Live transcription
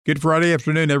Good Friday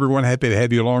afternoon, everyone. Happy to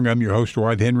have you along. I'm your host,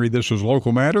 Dwight Henry. This is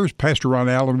Local Matters. Pastor Ron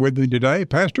Allen with me today.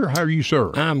 Pastor, how are you,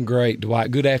 sir? I'm great, Dwight.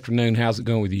 Good afternoon. How's it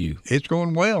going with you? It's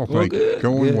going well. Good.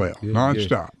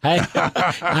 Nonstop. Hey,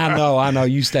 I know.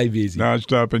 You stay busy.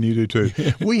 Nonstop, and you do too.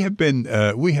 We have been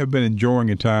enjoying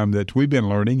a time that we've been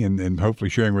learning and hopefully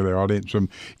sharing with our audience.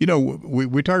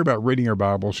 We talk about reading our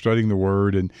Bible, studying the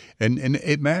Word, and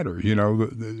it matters.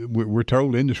 We're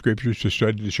told in the Scriptures to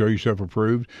study to show yourself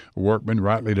approved, a workman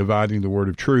rightly dividing the word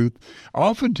of truth.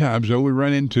 Oftentimes, though, we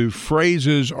run into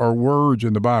phrases or words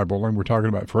in the Bible, and we're talking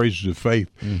about phrases of faith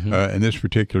in this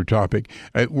particular topic,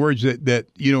 words that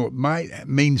might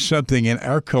mean something in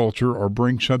our culture or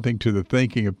bring something to the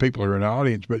thinking of people who are in the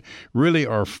audience, but really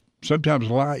are sometimes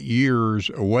light years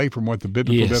away from what the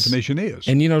biblical definition is.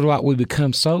 And Dwight, we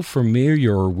become so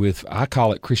familiar with, I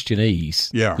call it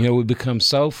Christianese. Yeah. We become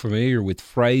so familiar with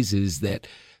phrases that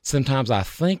sometimes I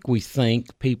think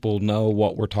people know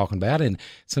what we're talking about, and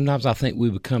sometimes I think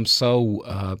we become so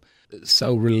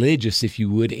religious, if you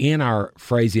would, in our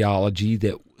phraseology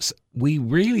that we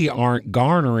really aren't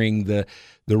garnering the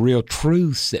real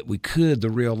truths that we could,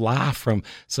 the real life from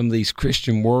some of these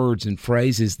Christian words and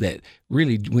phrases that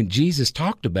really, when Jesus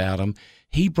talked about them,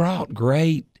 he brought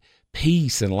great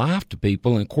peace and life to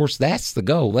people. And of course, that's the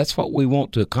goal. That's what we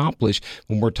want to accomplish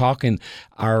when we're talking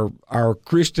our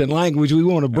Christian language. We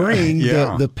want to bring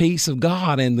the peace of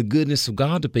God and the goodness of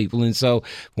God to people. And so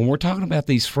when we're talking about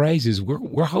these phrases,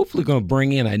 we're hopefully going to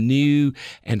bring in a new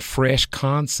and fresh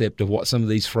concept of what some of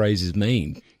these phrases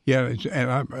mean. Yeah,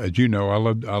 and as you know, I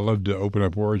love to open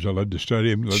up words. I love to study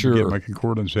them. I love to get my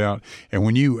concordance out. And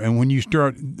when you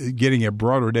start getting a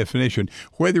broader definition,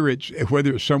 whether it's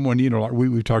someone like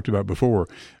we've talked about before,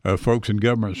 folks in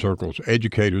government circles,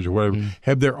 educators or whatever,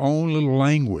 have their own little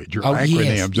language or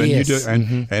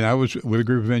acronyms. And I was with a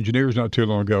group of engineers not too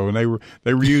long ago, and they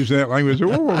were using that language.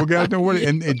 We got to know what,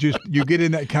 and it just, you get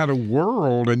in that kind of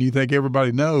world, and you think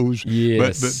everybody knows.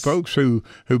 Yes. But folks who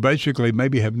basically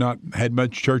maybe have not had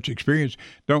much church experience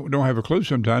don't have a clue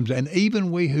sometimes, and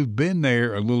even we who've been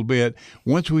there a little bit,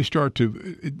 once we start to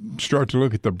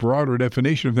look at the broader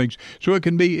definition of things, so it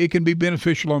can be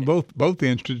beneficial on both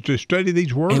ends to study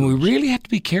these words. And we really have to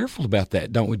be careful about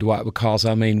that, don't we, Dwight? Because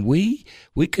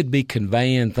we could be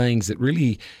conveying things that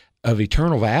really of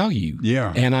eternal value.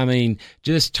 Yeah. And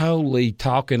just totally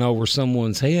talking over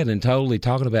someone's head and totally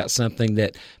talking about something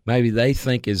that maybe they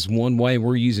think is one way, and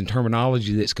we're using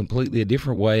terminology that's completely a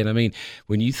different way. And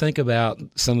when you think about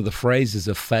some of the phrases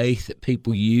of faith that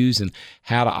people use and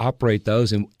how to operate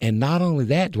those, and not only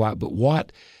that, Dwight, but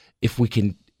what if we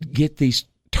can get these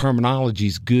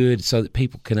terminologies good so that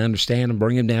people can understand them,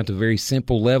 bring them down to a very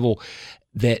simple level,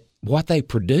 that what they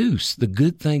produce, the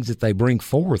good things that they bring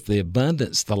forth, the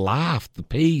abundance, the life, the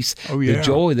peace, the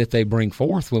joy that they bring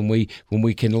forth when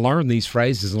we can learn these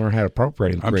phrases and learn how to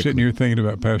appropriate them correctly. I'm sitting here thinking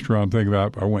about, Pastor Ron,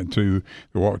 I went to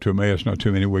the Walk to Emmaus not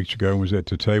too many weeks ago and was at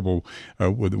the table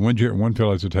with one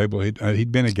fellow at the table.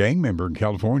 He'd been a gang member in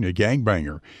California, a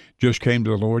gangbanger. Just came to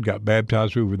the Lord, got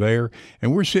baptized over there,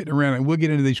 and we're sitting around and we'll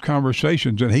get into these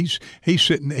conversations, and he's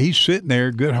sitting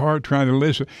there, good heart, trying to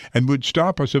listen, and would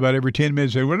stop us about every 10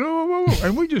 minutes and say, whoa,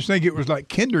 and we just think it was like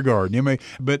kindergarten.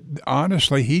 But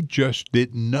honestly, he just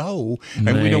didn't know,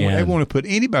 and we don't ever want to put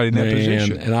anybody in that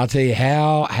position. And I'll tell you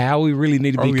how we really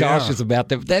need to be cautious about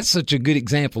that. That's such a good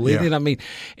example, isn't it?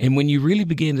 And when you really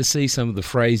begin to see some of the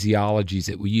phraseologies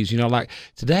that we use, like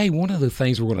today, one of the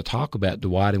things we're going to talk about,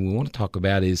 Dwight, and we want to talk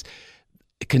about is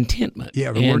contentment.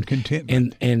 Yeah, the word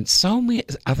contentment. And so many,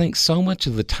 I think so much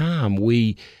of the time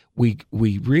we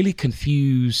really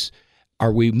confuse,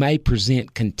 or we may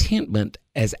present contentment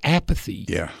as apathy.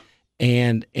 Yeah.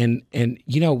 And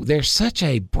there's such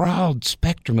a broad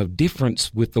spectrum of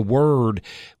difference with the word.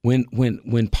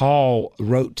 When Paul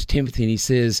wrote to Timothy and he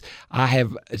says,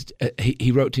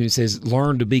 he wrote to him and says,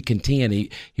 learn to be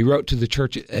content. He wrote to the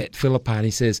church at Philippi and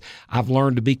he says, I've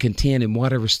learned to be content in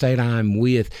whatever state I'm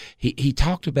with. He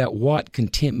talked about what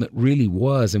contentment really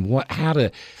was and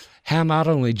how not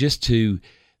only just to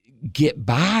get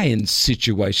by in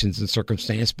situations and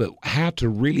circumstance, but how to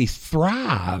really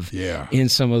thrive in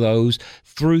some of those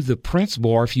through the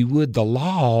principle, or if you would, the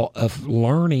law of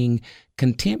learning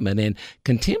contentment. And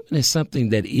contentment is something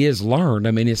that is learned.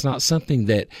 It's not something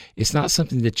that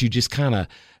you just kind of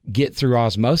get through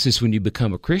osmosis when you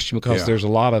become a Christian, because there's a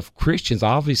lot of Christians,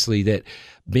 obviously, that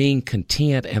being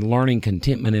content and learning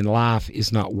contentment in life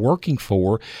is not working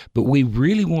for, but we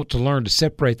really want to learn to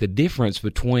separate the difference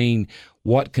between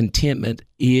what contentment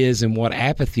is and what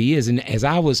apathy is. And as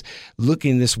I was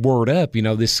looking this word up,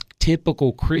 this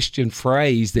typical Christian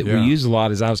phrase that we use a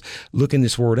lot, as I was looking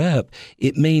this word up,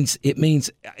 it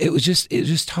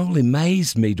just totally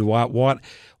amazed me, Dwight,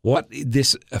 what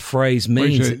this phrase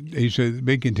means. Well, he said,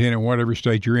 be content in whatever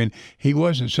state you're in. He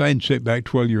wasn't saying sit back,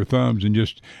 twiddle your thumbs, and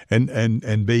just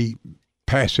and be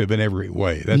passive in every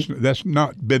way. That's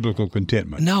not biblical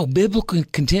contentment. No, biblical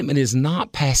contentment is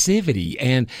not passivity.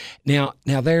 And now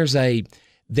there's a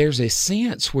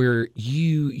sense where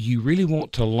you really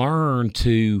want to learn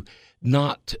to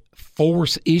not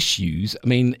force issues. I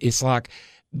mean, it's like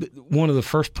one of the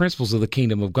first principles of the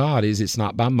kingdom of God is it's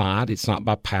not by might, it's not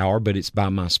by power, but it's by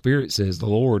my spirit, says the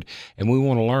Lord. And we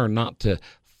want to learn not to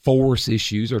force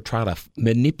issues or try to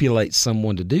manipulate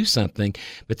someone to do something.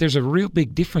 But there's a real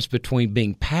big difference between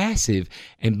being passive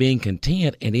and being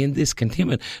content. And in this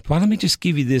contentment, well, let me just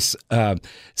give you this,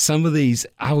 some of these,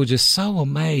 I was just so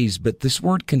amazed. But this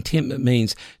word contentment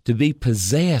means to be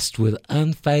possessed with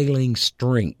unfailing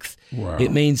strength. Wow.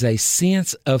 It means a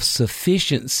sense of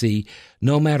sufficiency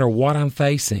no matter what I'm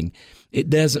facing. It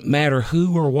doesn't matter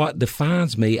who or what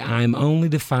defines me. I am only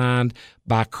defined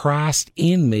by Christ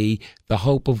in me, the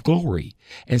hope of glory.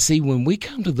 And see, when we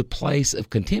come to the place of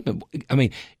contentment, I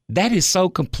mean, that is so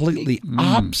completely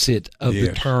opposite of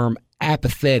the term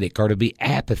apathetic, or to be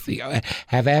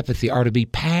have apathy, or to be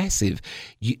passive.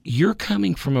 You're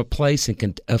coming from a place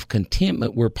of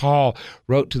contentment, where Paul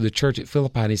wrote to the church at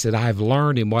Philippi, and he said, I have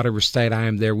learned in whatever state I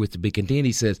am therewith to be content.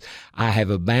 He says, I have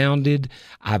abounded,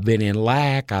 I've been in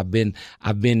lack, I've been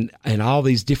in all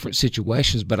these different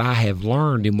situations, but I have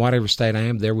learned in whatever state I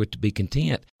am therewith to be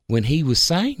content. When he was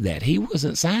saying that, he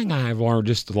wasn't saying I have learned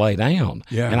just to lay down,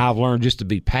 and I've learned just to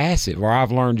be passive, or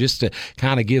I've learned just to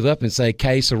kind of give up and say,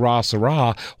 "Que sera,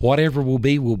 sera, whatever will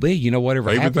be, will be."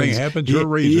 Whatever everything happens for a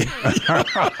reason.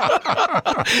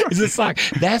 It's like,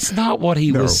 that's not what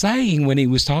he was saying when he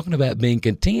was talking about being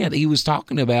content. He was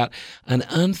talking about an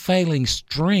unfailing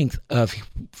strength of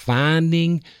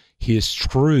finding his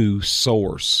true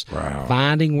source,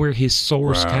 finding where his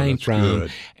source came from,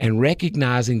 and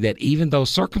recognizing that even though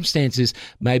circumstances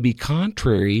may be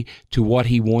contrary to what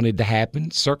he wanted to happen,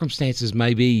 circumstances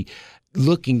may be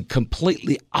looking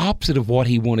completely opposite of what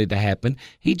he wanted to happen,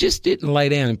 he just didn't lay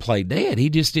down and play dead. He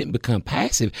just didn't become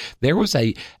passive. There was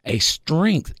a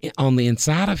strength on the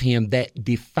inside of him that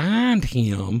defined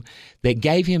him, that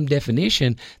gave him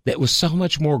definition, that was so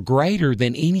much more greater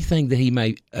than anything that he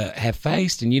may have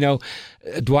faced. And,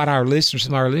 Dwight,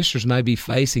 some of our listeners may be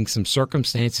facing some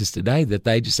circumstances today that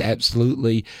they just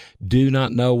absolutely do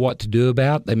not know what to do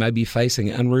about. They may be facing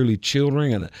unruly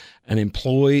children and an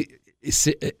employer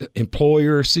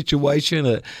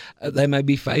situation. They may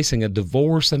be facing a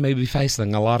divorce. They may be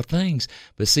facing a lot of things.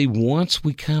 But see, once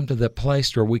we come to the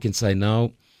place where we can say,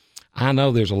 no, I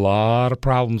know there's a lot of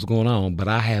problems going on, but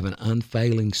I have an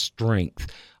unfailing strength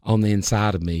on the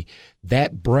inside of me,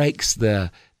 that breaks the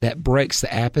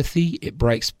apathy. It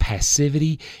breaks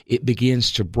passivity. It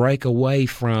begins to break away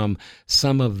from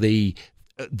some of the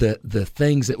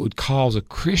things that would cause a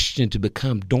Christian to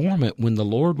become dormant, when the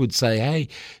Lord would say, hey,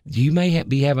 you may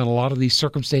be having a lot of these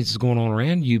circumstances going on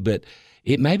around you, but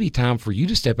it may be time for you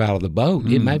to step out of the boat.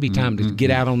 It may be time to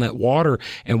get out on that water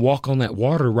and walk on that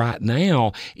water right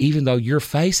now, even though you're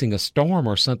facing a storm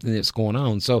or something that's going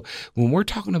on. So when we're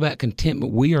talking about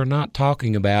contentment, we are not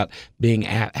talking about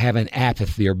having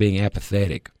apathy or being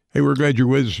apathetic. Hey, we're glad you're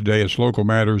with us today. It's Local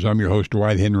Matters. I'm your host,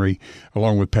 Dwight Henry,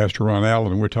 along with Pastor Ron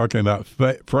Allen, and we're talking about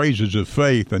phrases of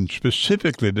faith, and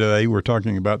specifically today we're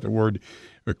talking about the word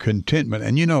contentment.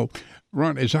 And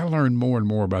Ron, as I learn more and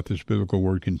more about this biblical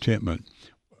word contentment,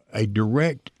 a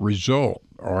direct result,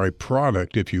 or a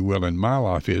product, if you will, in my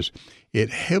life is it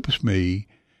helps me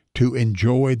to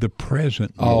enjoy the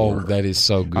present more. Oh, that is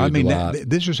so good. I mean,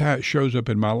 this is how it shows up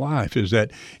in my life, is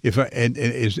that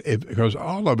because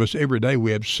all of us, every day,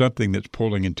 we have something that's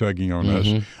pulling and tugging on us.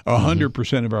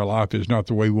 100% of our life is not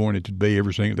the way we want it to be.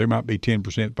 There might be 10%,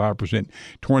 5%,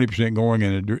 20%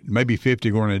 going maybe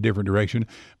 50 going in a different direction.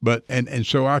 But and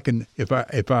so I can, if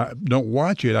I don't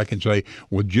watch it, I can say,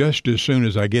 well, just as soon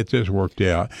as I get this worked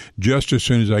out, just as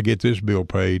soon as I get this bill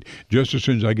paid, just as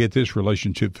soon as I get this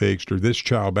relationship fixed or this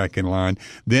child back in line,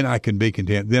 then I can be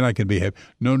content. Then I can be happy.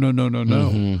 No.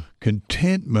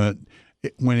 Contentment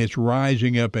when it's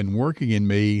rising up and working in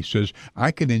me, says,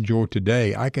 I can enjoy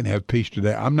today. I can have peace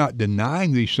today. I'm not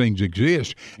denying these things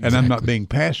exist, and I'm not being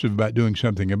passive about doing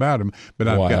something about them, but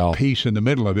I've got peace in the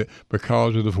middle of it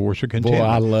because of the force of contentment. Boy,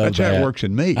 I love That's how it works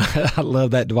in me. I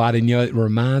love that, Dwight. And, it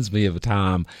reminds me of a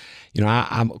time,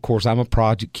 I'm a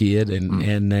project kid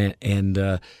and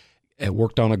I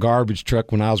worked on a garbage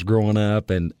truck when I was growing up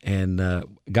and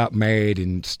got married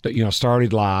and,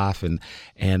 started life.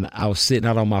 And I was sitting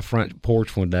out on my front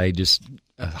porch one day, just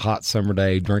a hot summer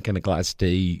day, drinking a glass of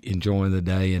tea, enjoying the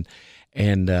day,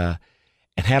 and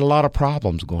had a lot of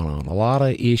problems going on, a lot of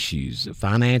issues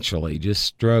financially, just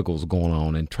struggles going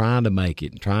on and trying to make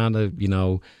it and trying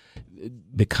to,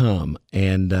 become.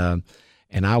 And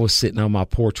I was sitting on my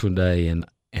porch one day and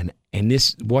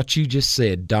this, what you just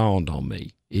said dawned on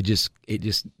me.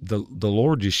 The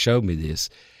Lord just showed me this.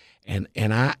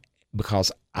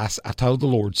 Because I told the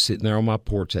Lord sitting there on my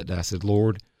porch that day, I said,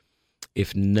 Lord,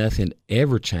 if nothing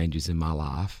ever changes in my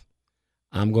life,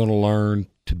 I'm going to learn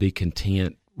to be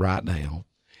content right now.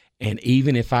 And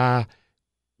even if I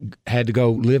had to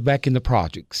go live back in the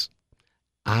projects,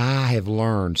 I have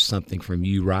learned something from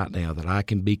you right now that I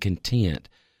can be content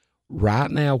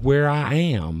right now where I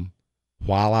am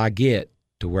while I get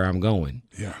to where I'm going.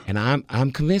 Yeah. And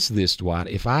I'm convinced of this, Dwight.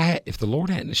 If the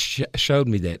Lord hadn't showed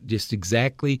me that, just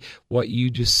exactly what you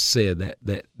just said,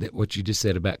 that what you just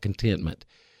said about contentment,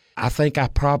 I think I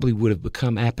probably would have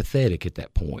become apathetic at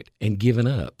that point and given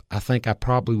up. I think I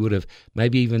probably would have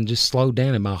maybe even just slowed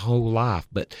down in my whole life.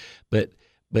 But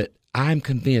I'm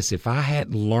convinced if I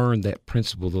hadn't learned that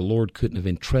principle, the Lord couldn't have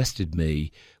entrusted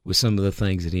me with some of the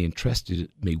things that He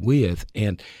entrusted me with.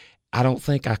 And I don't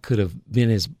think I could have been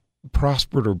as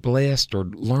prospered or blessed or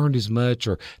learned as much,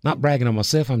 or not bragging on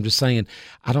myself. I'm just saying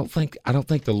I don't think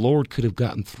the Lord could have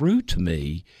gotten through to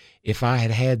me if I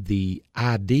had the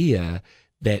idea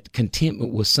that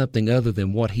contentment was something other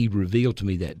than what He revealed to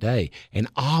me that day. And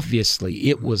obviously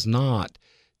it was not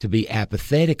to be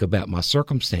apathetic about my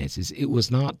circumstances. It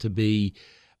was not to be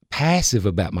passive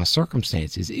about my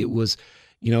circumstances. It was,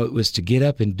 it was to get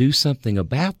up and do something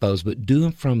about those, but do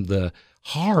them from the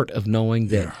heart of knowing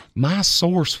that my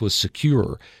source was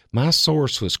secure. My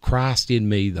source was Christ in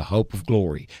me, the hope of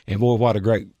glory. And boy, what a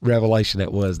great revelation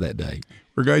that was that day.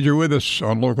 We're glad you're with us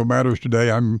on Local Matters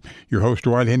today. I'm your host,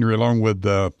 Dwight Henry, along with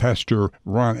Pastor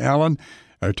Ron Allen.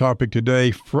 Our topic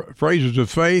today, phrases of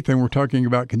faith, and we're talking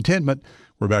about contentment.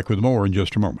 We're back with more in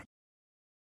just a moment.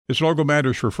 It's Local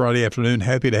Matters for Friday afternoon.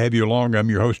 Happy to have you along. I'm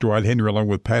your host, Dwight Henry, along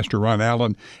with Pastor Ron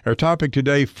Allen. Our topic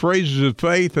today, phrases of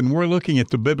faith, and we're looking at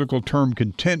the biblical term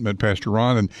contentment, Pastor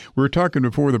Ron. And we were talking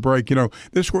before the break.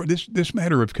 This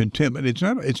matter of contentment,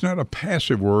 it's not a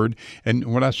passive word.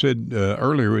 And what I said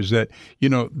earlier is that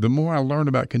the more I learn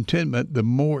about contentment, the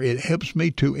more it helps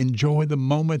me to enjoy the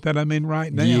moment that I'm in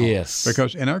right now. Yes.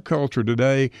 Because in our culture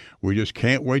today, we just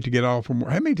can't wait to get off from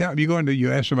work. How many times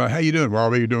you ask somebody, how you doing? Well,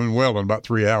 I'll be doing well in about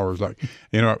 3 hours. Like,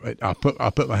 I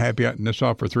put my happiness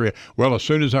off for 3 hours. Well, as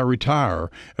soon as I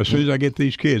retire, as soon as I get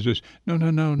these kids, it's no.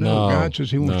 God says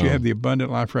He wants you to have the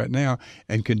abundant life right now,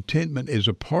 and contentment is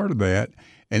a part of that.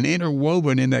 And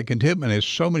interwoven in that contentment is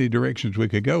so many directions we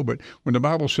could go. But when the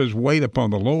Bible says, wait upon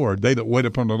the Lord, they that wait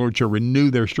upon the Lord shall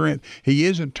renew their strength, He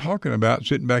isn't talking about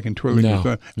sitting back and twiddling your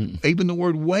thumb. Even the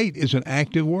word wait is an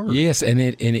active word. Yes, and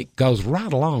it goes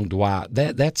right along, Dwight.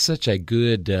 That's such a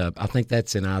good, I think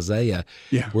that's in Isaiah,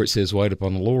 where it says, wait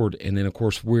upon the Lord. And then, of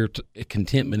course,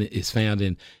 contentment is found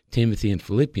in Timothy and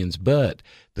Philippians. But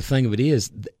the thing of it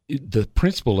is, the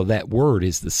principle of that word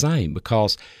is the same,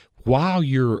 because while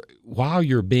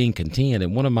you're being content,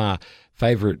 and one of my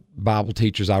favorite Bible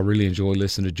teachers, I really enjoy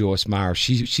listening to Joyce Meyer.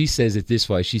 She says it this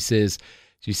way. She says,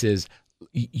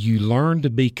 you learn to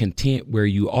be content where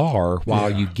you are while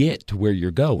you get to where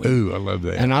you're going. Ooh, I love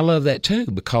that. And I love that too,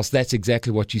 because that's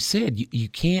exactly what you said. You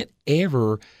can't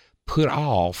ever put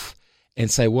off and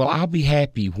say, well, I'll be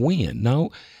happy when. No.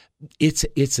 It's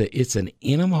an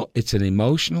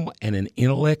emotional and an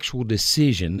intellectual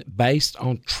decision based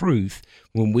on truth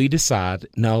when we decide,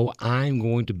 no, I'm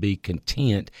going to be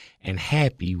content and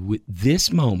happy with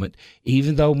this moment,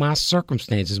 even though my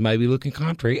circumstances may be looking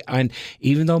contrary, and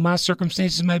even though my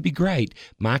circumstances may be great,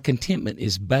 my contentment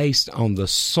is based on the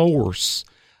source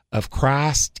of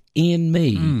Christ in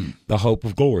me, the hope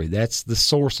of glory. That's the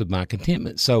source of my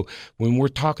contentment. So when we're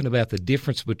talking about the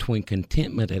difference between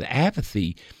contentment and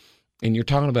apathy, and you're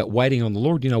talking about waiting on the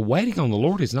Lord, waiting on the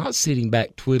Lord is not sitting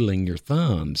back twiddling your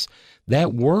thumbs.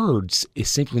 That word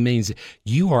simply means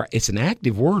it's an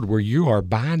active word where you are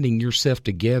binding yourself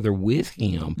together with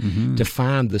Him to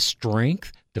find the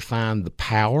strength, to find the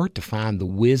power, to find the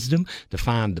wisdom, to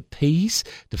find the peace,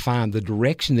 to find the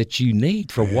direction that you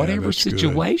need for whatever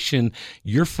situation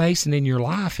you're facing in your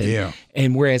life.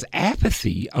 And whereas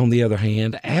apathy, on the other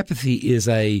hand, apathy is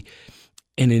an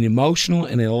emotional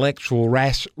and intellectual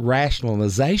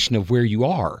rationalization of where you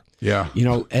are. Yeah.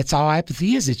 That's all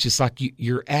apathy is. It's just like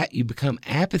you become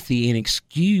apathy and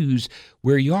excuse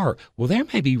where you are. Well, there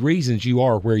may be reasons you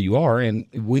are where you are, and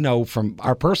we know from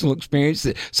our personal experience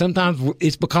that sometimes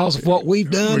it's because of what we've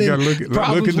done. We got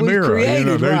to look in the mirror.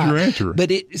 Created, there's your answer.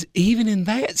 But even in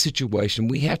that situation,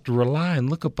 we have to rely and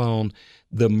look upon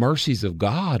the mercies of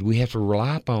God. We have to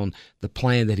rely upon the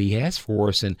plan that He has for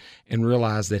us and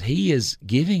realize that He is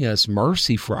giving us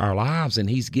mercy for our lives, and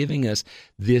He's giving us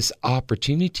this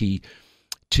opportunity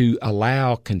to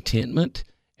allow contentment,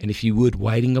 and if you would,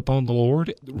 waiting upon the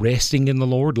Lord, resting in the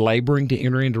Lord, laboring to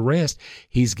enter into rest.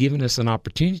 He's given us an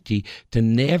opportunity to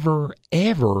never,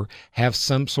 ever have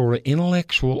some sort of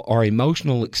intellectual or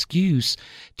emotional excuse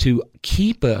to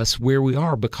keep us where we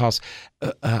are, because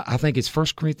I think it's 1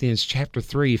 Corinthians chapter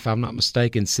 3, if I'm not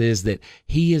mistaken, says that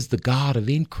He is the God of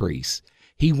increase.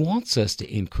 He wants us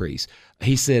to increase.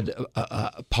 He said,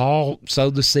 Paul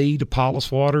sowed the seed,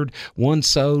 Apollos watered, one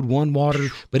sowed, one watered,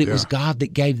 but it was God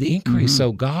that gave the increase.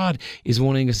 So God is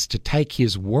wanting us to take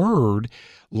His word,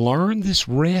 learn this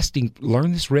resting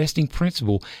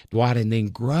principle, Dwight, and then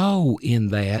grow in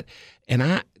that.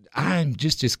 And I'm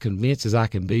just as convinced as I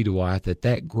can be, Dwight,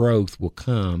 that growth will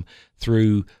come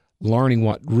through learning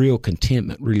what real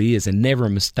contentment really is and never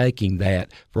mistaking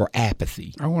that for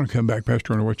apathy. I want to come back,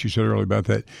 Pastor, on what you said earlier about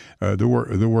that, the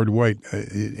word wait.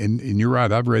 And you're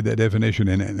right, I've read that definition,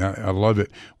 and I love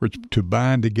it, where it's to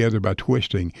bind together by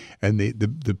twisting. And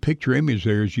the picture image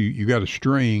there is you got a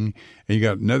string, and you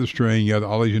got another string, you got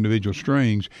all these individual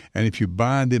strings, and if you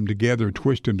bind them together and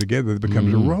twist them together, it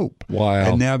becomes a rope. Wow.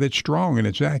 And now that's strong and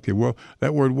it's active. Well,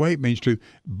 that word wait means to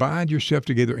bind yourself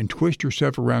together and twist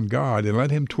yourself around God and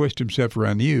let Him twist Himself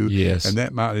around you. Yes. And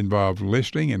that might involve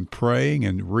listening and praying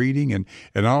and reading and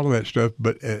all of that stuff,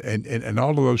 but and all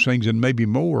of those things and maybe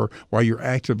more while you're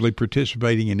actively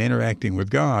participating and interacting with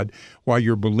God, while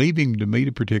you're believing to meet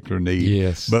a particular need.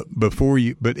 Yes.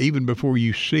 But even before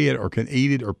you see it or can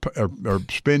eat it or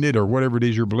spend it or whatever it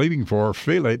is you're believing for or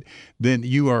feel it, then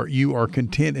you are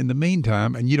content in the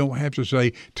meantime, and you don't have to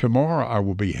say, tomorrow I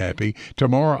will be happy,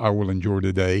 tomorrow I will enjoy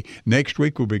today, next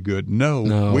week will be good.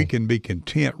 No. We can be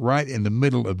content right in the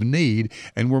middle of need,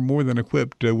 and we're more than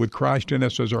equipped with Christ in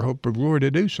us as our hope of glory to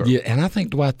do so. Yeah, and I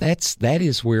think, Dwight, that's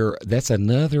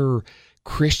another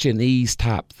Christianese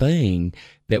type thing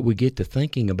that we get to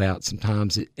thinking about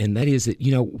sometimes, and that is that,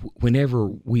 whenever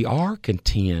we are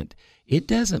content, it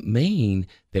doesn't mean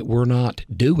that we're not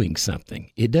doing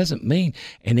something. It doesn't mean,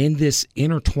 and in this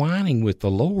intertwining with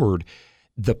the Lord,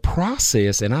 the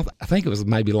process, and I think it was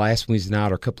maybe last Wednesday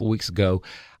night or a couple of weeks ago,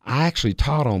 I actually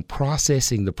taught on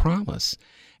processing the promise.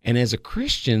 And as a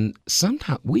Christian,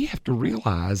 sometimes we have to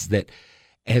realize that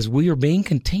as we are being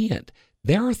content,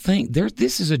 there are things.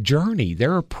 This is a journey.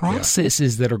 There are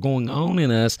processes that are going on in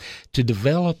us to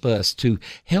develop us, to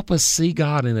help us see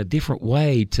God in a different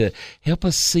way, to help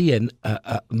us see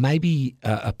maybe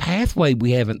a pathway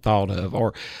we haven't thought of,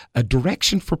 or a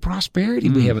direction for prosperity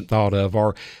we haven't thought of,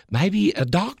 or maybe a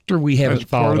doctor we haven't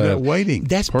thought of. That's part of that waiting.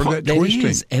 That's part of that twisting.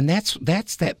 Is, and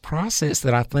that's that process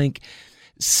that I think.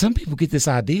 Some people get this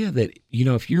idea that,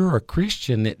 if you're a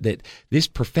Christian, that this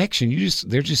perfection, there's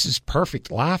just this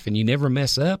perfect life and you never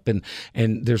mess up and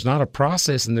there's not a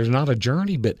process and there's not a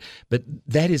journey, but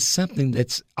that is something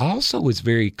that's also is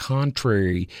very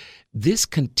contrary. This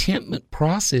contentment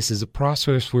process is a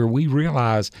process where we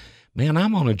realize, man,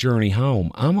 I'm on a journey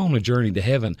home. I'm on a journey to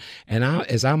heaven. And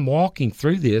as I'm walking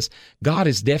through this, God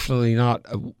is definitely not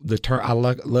the term. I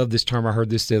love this term. I heard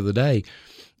this the other day.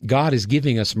 God is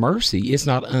giving us mercy. It's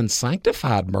not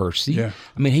unsanctified mercy. Yeah.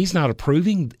 I mean, He's not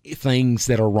approving things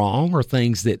that are wrong or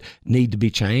things that need to be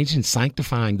changed and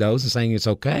sanctifying those and saying it's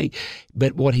okay.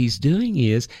 But what He's doing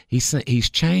is He's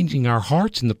changing our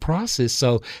hearts in the process,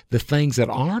 so the things that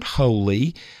aren't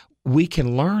holy, we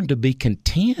can learn to be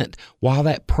content while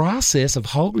that process of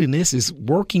holiness is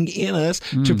working in us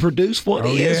to produce what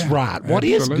is right, what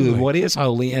is good, what is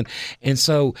holy. And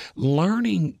so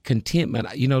learning contentment,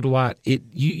 Dwight,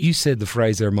 you said the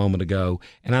phrase there a moment ago,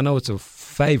 and I know it's a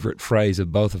favorite phrase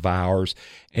of both of ours,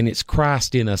 and it's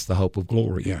Christ in us, the hope of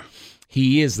glory. Yeah.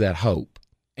 He is that hope.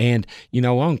 And,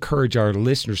 I'll encourage our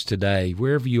listeners today,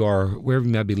 wherever you are, wherever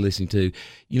you might be listening to,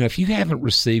 if you haven't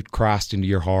received Christ into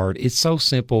your heart, it's so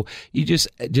simple. You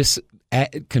just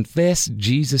Confess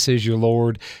Jesus as your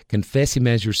Lord. Confess Him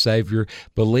as your Savior.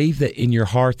 Believe that in your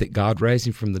heart that God raised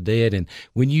Him from the dead. And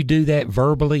when you do that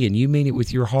verbally and you mean it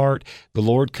with your heart, the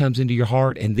Lord comes into your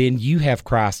heart, and then you have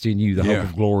Christ in you, the hope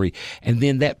of glory. And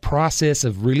then that process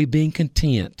of really being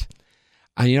content.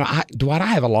 Dwight, I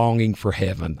have a longing for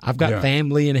heaven. I've got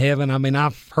family in heaven. I mean,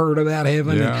 I've heard about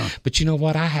heaven. But you know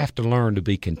what? I have to learn to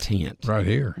be content. Right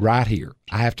here. Right here.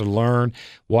 I have to learn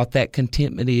what that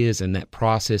contentment is and that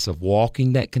process of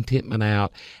walking that contentment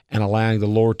out and allowing the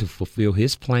Lord to fulfill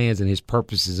His plans and His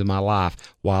purposes in my life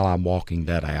while I'm walking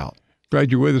that out.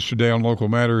 Glad you're with us today on Local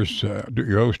Matters.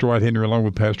 Your host, Dwight Henry, along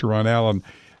with Pastor Ron Allen.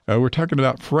 We're talking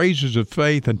about phrases of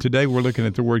faith, and today we're looking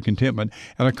at the word contentment.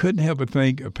 And I couldn't help but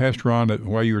think, Pastor Ron,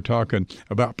 while you were talking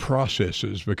about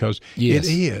processes, because it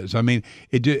is. I mean,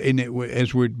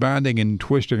 as we're binding and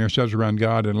twisting ourselves around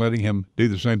God and letting Him do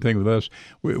the same thing with us,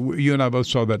 you and I both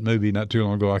saw that movie not too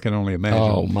long ago, I Can Only Imagine.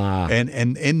 Oh, my. And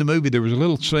in the movie, there was a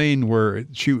little scene where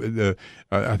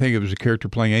I think it was a character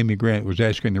playing Amy Grant was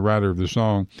asking the writer of the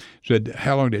song, said,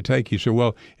 how long did it take you? He said,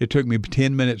 well, it took me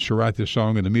 10 minutes to write this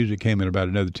song, and the music came in about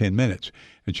another 10 minutes.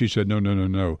 And she said,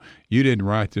 no. You didn't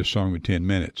write this song in 10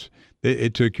 minutes.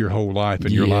 It took your whole life and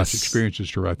your life's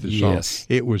experiences to write this song.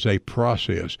 It was a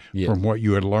process from what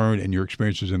you had learned and your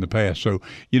experiences in the past. So,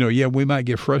 we might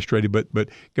get frustrated, but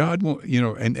God won't,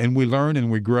 and we learn and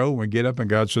we grow and we get up and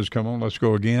God says, come on, let's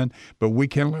go again. But we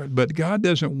can learn. But God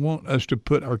doesn't want us to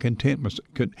put our contentment,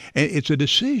 and it's a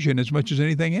decision as much as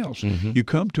anything else. Mm-hmm. You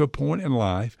come to a point in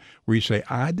life where you say,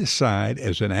 I decide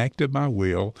as an act of my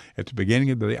will at the beginning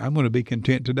of the day, I'm going to be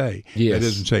content today. That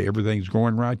doesn't say everything's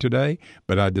going right today,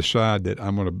 but I decide that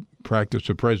I'm going to practice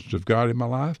the presence of God in my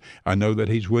life. I know that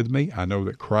He's with me. I know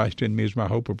that Christ in me is my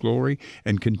hope of glory,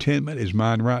 and contentment is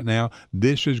mine right now.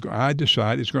 I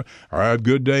decide it's going. I have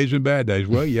good days and bad days.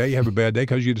 Well, you have a bad day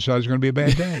because you decide it's going to be a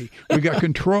bad day. We got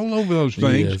control over those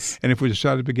things, and if we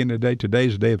decide to begin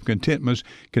today's a day of contentment,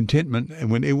 and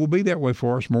when it will be that way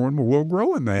for us more and more, we'll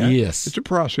grow in that. It's a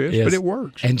process, but it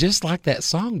works. And just like that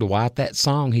song, Dwight, that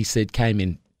song he said came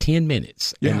in 10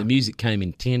 minutes, and the music came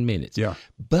in 10 minutes.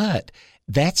 But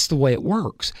that's the way it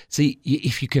works. See,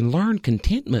 if you can learn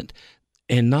contentment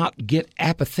and not get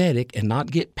apathetic and not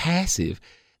get passive,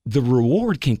 the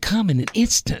reward can come in an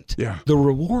instant. The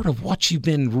reward of what you've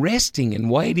been resting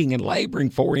and waiting and laboring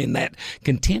for in that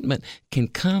contentment can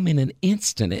come in an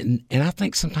instant. And I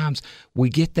think sometimes we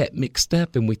get that mixed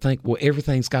up and we think, well,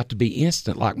 everything's got to be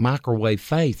instant, like microwave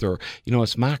faith or,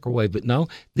 it's microwave. But no,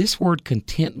 this word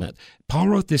contentment, Paul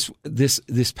wrote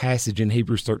this passage in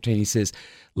Hebrews 13. He says,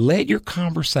 let your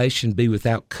conversation be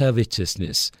without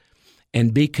covetousness,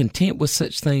 and be content with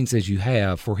such things as you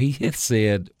have, for He hath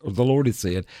said, or the Lord hath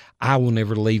said, I will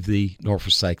never leave thee nor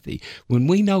forsake thee. When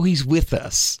we know He's with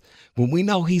us, when we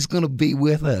know He's going to be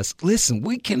with us, listen,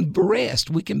 we can rest,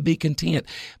 we can be content.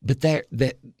 But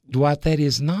Dwight, that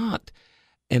is not,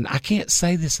 and I can't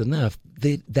say this enough,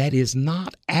 that is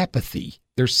not apathy.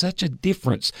 There's such a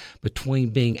difference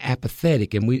between being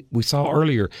apathetic, and we saw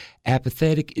earlier,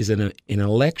 apathetic is an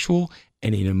intellectual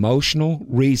and an emotional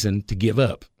reason to give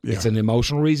up. It's an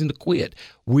emotional reason to quit.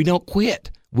 We don't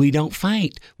quit. We don't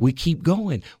faint. We keep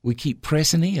going. We keep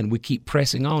pressing in. We keep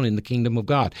pressing on in the kingdom of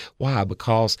God. Why?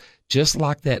 Because just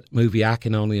like that movie, I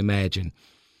Can Only Imagine,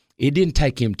 it didn't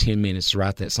take him 10 minutes to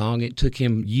write that song. It took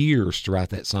him years to write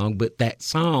that song, but that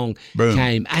song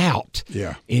came out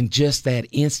in just that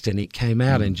instant. It came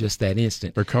out in just that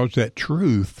instant. Because that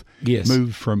truth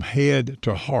moved from head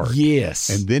to heart.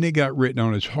 And then it got written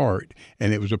on his heart,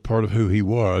 and it was a part of who he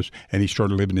was, and he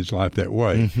started living his life that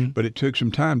way. But it took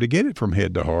some time to get it from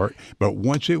head to heart, but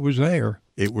once it was there,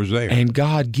 it was there. And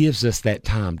God gives us that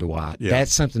time, Dwight.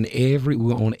 That's something we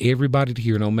want everybody to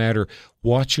hear, no matter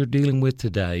what you're dealing with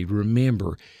today.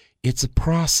 Remember, it's a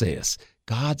process.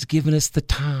 God's given us the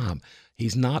time.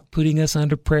 He's not putting us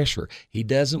under pressure. He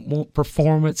doesn't want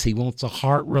performance. He wants a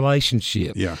heart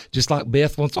relationship. Just like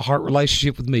Beth wants a heart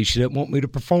relationship with me. She doesn't want me to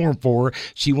perform for her.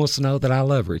 She wants to know that I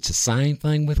love her. It's the same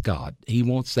thing with God. He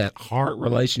wants that heart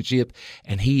relationship,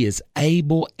 and He is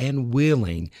able and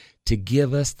willing to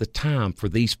give us the time for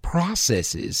these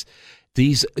processes,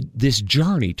 this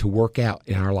journey to work out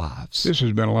in our lives. This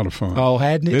has been a lot of fun. Oh,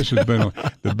 hadn't it? This has been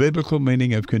the biblical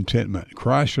meaning of contentment.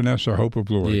 Christ in us, our hope of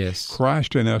glory.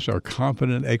 Christ in us, our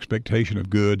confident expectation of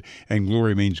good, and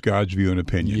glory means God's view and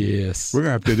opinion. We're going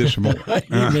to have to do this some more.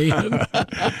 Amen.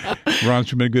 Ron,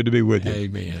 it's been good to be with you.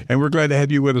 Amen. And we're glad to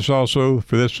have you with us also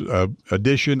for this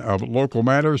edition of Local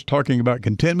Matters, talking about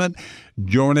contentment.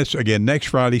 Join us again next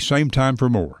Friday, same time for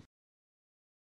more.